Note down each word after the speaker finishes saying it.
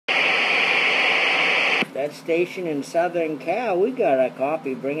That station in Southern Cal, we got a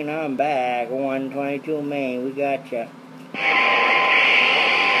copy. Bring it on back. 122 Main, we got you.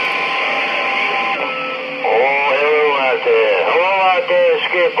 Hello out there. Hello out there,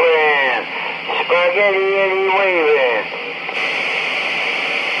 Skipland. Spaghetti Eddie waving.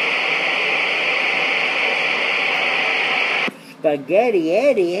 Spaghetti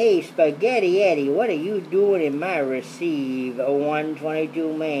Eddie, hey Spaghetti Eddie, what are you doing in my receive?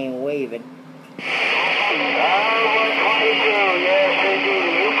 122 Main waving. 122, yes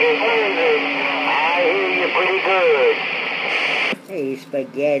indeed. You keep waving. I hear you pretty good. Hey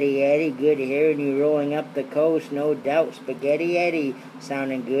Spaghetti Eddie, good hearing you rolling up the coast, no doubt. Spaghetti Eddie,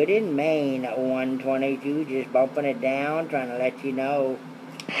 sounding good in Maine. 122, just bumping it down, trying to let you know.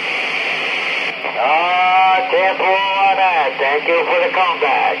 Careful on that. Thank you for the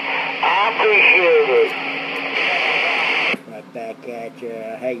comeback. I appreciate it. Right back at you.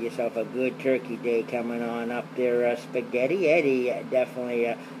 Have yourself a good turkey day coming on up there, Spaghetti Eddie.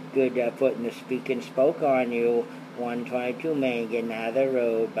 Definitely good putting the speak and spoke on you. 122 Main, getting out of the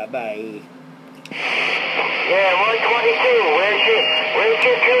road. Bye-bye. Yeah, 122. Where's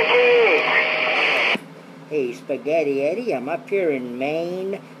your turkey? Hey, Spaghetti Eddie, I'm up here in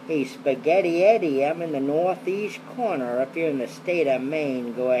Maine. Hey, Spaghetti Eddie, I'm in the northeast corner up here in the state of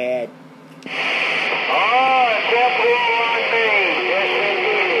Maine. Go ahead. Careful on Maine. Yes,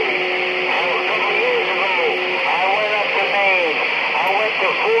 indeed. A couple of years ago, I went up to Maine. I went to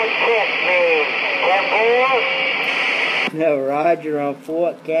Fort Kent, Maine. Careful. No, Roger on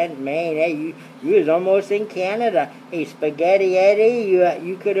Fort Kent, Maine. Hey, you was almost in Canada. Hey, Spaghetti Eddie,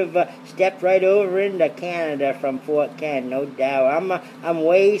 you could have stepped right over into Canada from Fort Kent, no doubt. I'm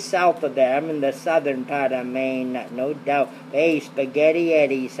way south of there. I'm in the southern part of Maine, no doubt. Hey, Spaghetti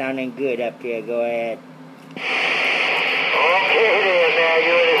Eddie, sounding good up here. Go ahead. Okay there, man.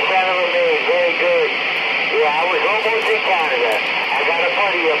 You're in the center of Maine. Very good. Yeah, I was almost in Canada. I got a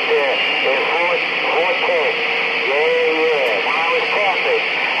buddy up there in Fort Kent. Yeah. When I was camping,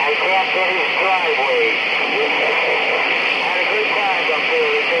 I camped in his driveway. Had a good time up there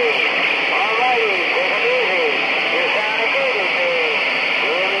with me. All righty, take it easy. You sounded good with me.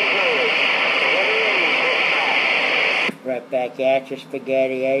 Really good. Right back at you,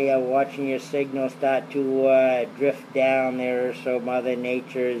 Spaghetti Eddie. I'm watching your signal start to drift down there, so Mother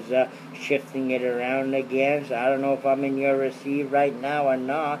Nature's shifting it around again. So I don't know if I'm in your receive right now or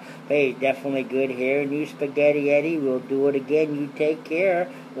not. But hey, definitely good hearing you, Spaghetti Eddie. We'll do it again. You take care.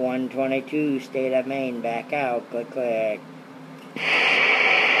 122, State of Maine, back out. Click, click.